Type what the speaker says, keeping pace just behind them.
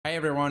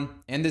everyone,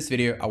 in this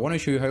video I want to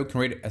show you how to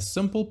create a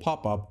simple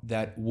pop-up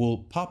that will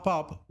pop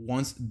up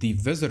once the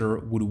visitor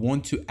would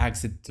want to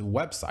exit the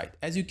website,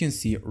 as you can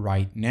see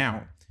right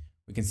now.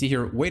 We can see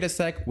here, wait a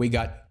sec, we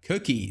got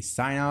cookies,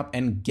 sign up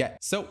and get.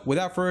 So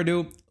without further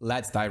ado,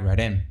 let's dive right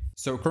in.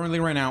 So currently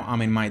right now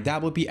I'm in my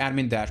WP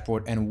admin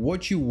dashboard, and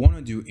what you want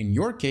to do in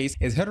your case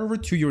is head over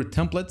to your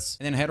templates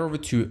and then head over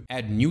to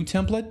add new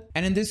template.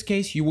 And in this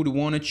case, you would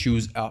want to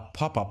choose a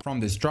pop-up from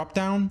this drop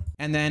down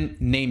and then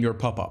name your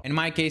pop-up. In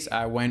my case,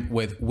 I went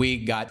with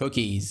we got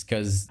cookies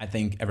because I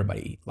think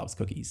everybody loves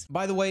cookies.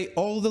 By the way,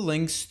 all the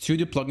links to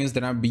the plugins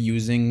that I'll be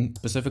using,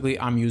 specifically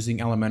I'm using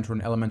Elementor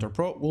and Elementor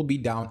Pro, will be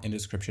down in the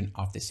description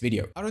of this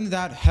video. Other than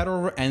that, head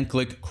over and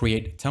click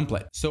create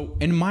template. So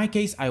in my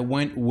case, I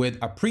went with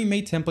a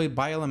pre-made template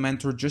by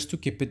Elementor just to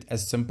keep it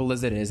as simple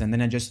as it is, and then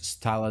I just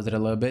stylized it a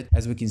little bit.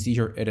 As we can see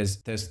here, it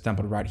is this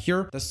template right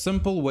here. The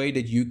simple way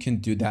that you can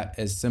do that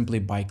is simply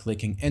by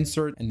clicking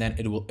insert, and then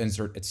it will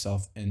insert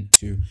itself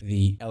into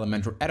the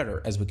Elementor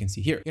editor, as we can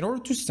see here. In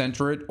order to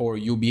center it, or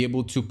you'll be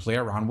able to play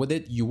around with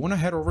it, you want to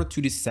head over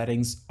to the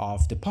settings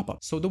of the pop-up.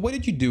 So the way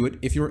that you do it,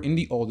 if you're in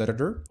the old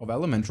editor of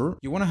Elementor,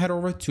 you want to head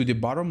over to the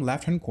bottom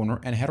left hand corner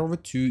and head over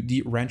to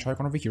the wrench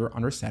icon over here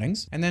under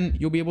settings, and then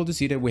you'll be able to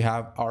see that we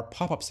have our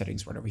pop-up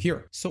settings right over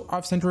here. So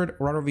I've centered it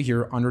right over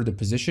here under the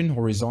position,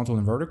 horizontal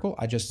and vertical.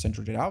 I just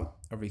centered it out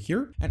over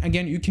here. And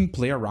again, you can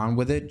play around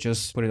with it.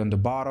 Just put it on the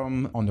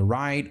bottom, on the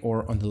right,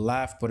 or on the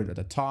left, put it at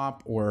the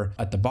top or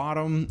at the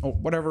bottom, or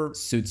whatever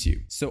suits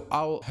you. So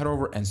I'll head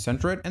over and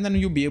center it, and then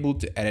you'll be able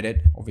to edit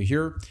it over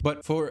here.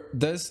 But for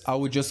this, I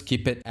would just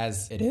keep it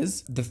as it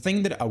is. The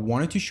thing that I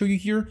wanted to show you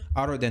here,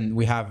 other than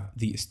we have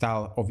the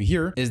style over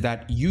here, is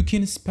that you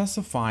can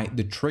specify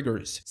the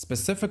triggers.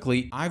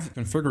 Specifically, I've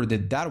configured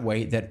it that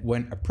way that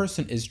when a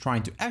person is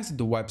trying to exit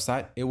the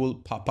website, it will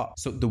pop up.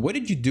 So the way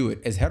that you do it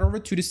is head over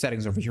to the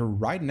settings over here,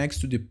 right next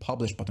to the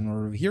publish button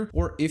over here,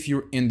 or if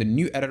you're in the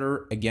new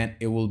editor, again,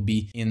 it will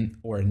be in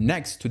or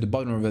next to the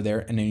button over there,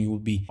 and then you will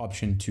be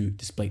option to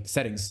display the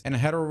settings, and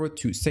head over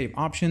to save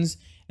options.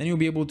 Then you'll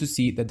be able to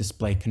see the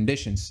display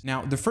conditions.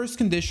 Now, the first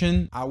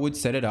condition, I would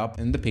set it up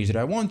in the page that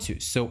I want to.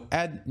 So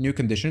add new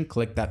condition,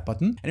 click that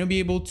button, and you'll be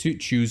able to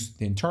choose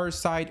the entire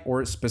site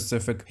or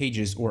specific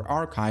pages or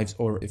archives,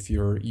 or if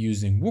you're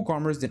using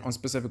WooCommerce, then on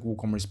specific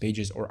WooCommerce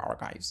pages or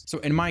archives. So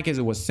in my case,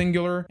 it was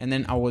singular, and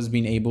then I was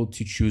being able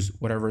to choose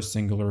whatever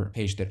singular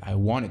page that I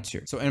wanted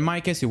to. So in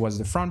my case, it was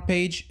the front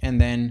page,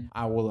 and then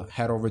I will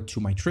head over to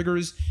my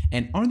triggers,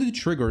 and under the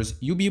triggers,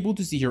 you'll be able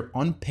to see here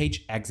on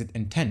page exit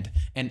intent.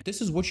 And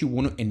this is what you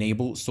want to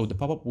enable, so the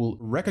pop-up will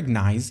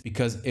recognize,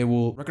 because it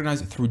will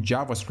recognize through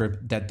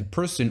JavaScript that the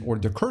person or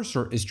the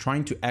cursor is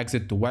trying to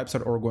exit the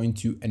website or going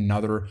to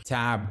another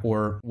tab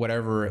or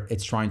whatever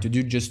it's trying to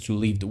do just to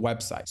leave the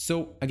website.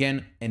 So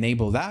again,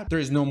 enable that. There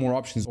is no more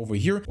options over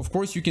here. Of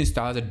course, you can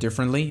style it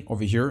differently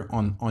over here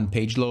on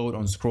page load,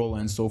 on scroll,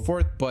 and so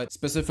forth. But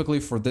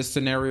specifically for this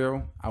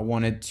scenario, I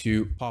wanted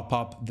to pop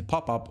up the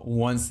pop-up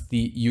once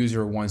the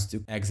user wants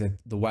to exit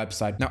the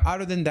website. Now,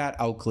 other than that,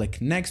 I'll click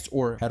next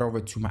or head over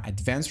to my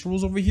advanced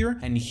rules over here,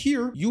 and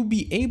here you'll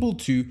be able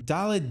to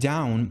dial it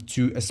down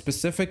to a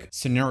specific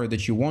scenario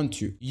that you want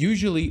to.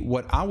 Usually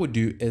what I would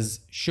do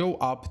is show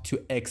up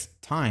to X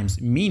times,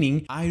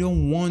 meaning I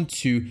don't want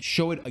to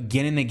show it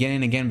again and again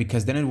and again,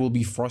 because then it will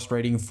be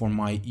frustrating for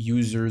my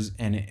users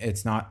and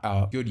it's not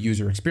a good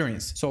user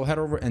experience. So I'll head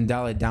over and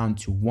dial it down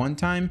to 1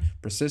 time,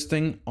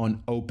 persisting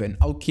on open.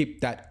 I'll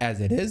keep that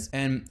as it is.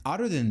 And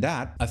other than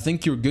that, I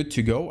think you're good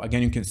to go.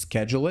 Again, you can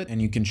schedule it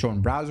and you can show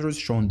on browsers,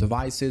 show on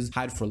devices,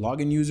 hide for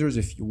login users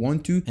if you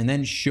want to, and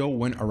then show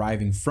when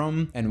arriving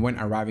from and when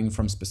arriving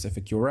from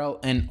specific URL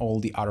and all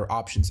the other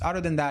options.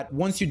 Other than that,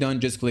 once you're done,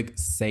 just click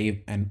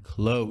save and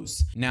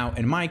close. Now,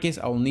 in my case,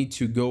 I will need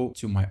to go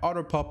to my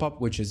auto pop-up,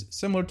 which is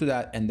similar to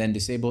that, and then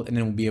disable it, and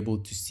then we'll be able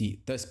to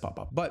see this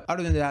pop-up. But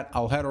other than that,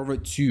 I'll head over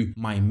to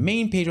my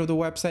main page of the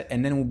website,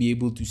 and then we'll be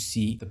able to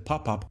see the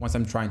pop-up once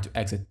I'm trying to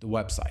exit the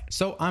website.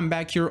 So I'm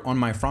back here on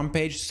my front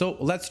page. So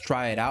let's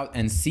try it out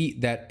and see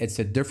that it's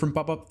a different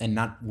pop-up and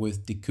not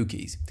with the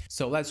cookies.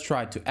 So let's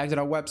try to exit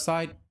our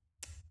website.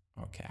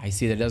 Okay, I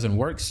see that doesn't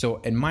work. So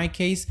in my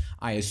case,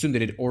 I assume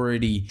that it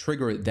already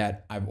triggered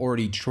that I've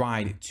already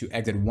tried to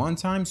exit 1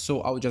 time.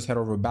 So I'll just head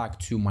over back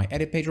to my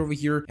edit page over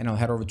here, and I'll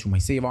head over to my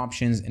save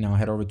options, and I'll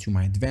head over to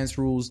my advanced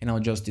rules, and I'll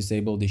just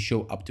disable the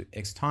show up to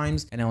X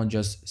times, and I'll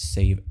just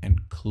save and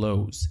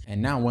close.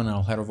 And now when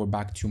I'll head over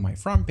back to my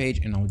front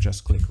page and I'll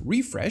just click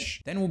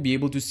refresh, then we'll be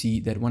able to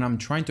see that when I'm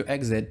trying to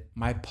exit,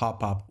 my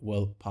pop-up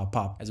will pop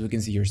up. As we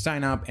can see here,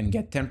 sign up and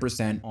get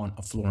 10% on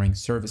flooring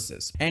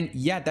services. And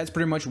yeah, that's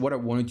pretty much what I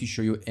wanted to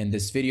show you in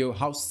this video,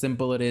 how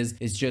simple it is.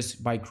 It's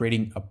just by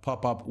creating a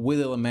pop-up with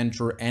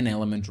Elementor and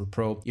Elementor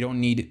Pro. You don't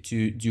need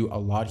to do a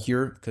lot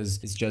here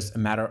because it's just a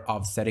matter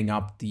of setting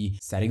up the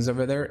settings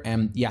over there.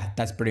 And yeah,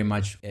 that's pretty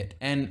much it.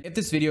 And if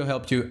this video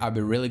helped you, I'd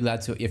be really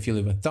glad to if you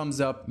leave a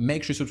thumbs up.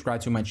 Make sure to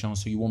subscribe to my channel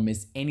so you won't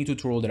miss any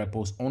tutorial that I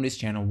post on this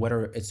channel,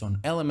 whether it's on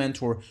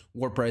Elementor,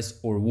 WordPress,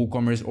 or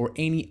WooCommerce, or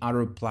any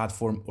other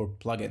platform or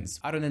plugins.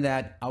 Other than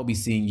that, I'll be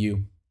seeing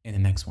you in the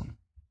next one.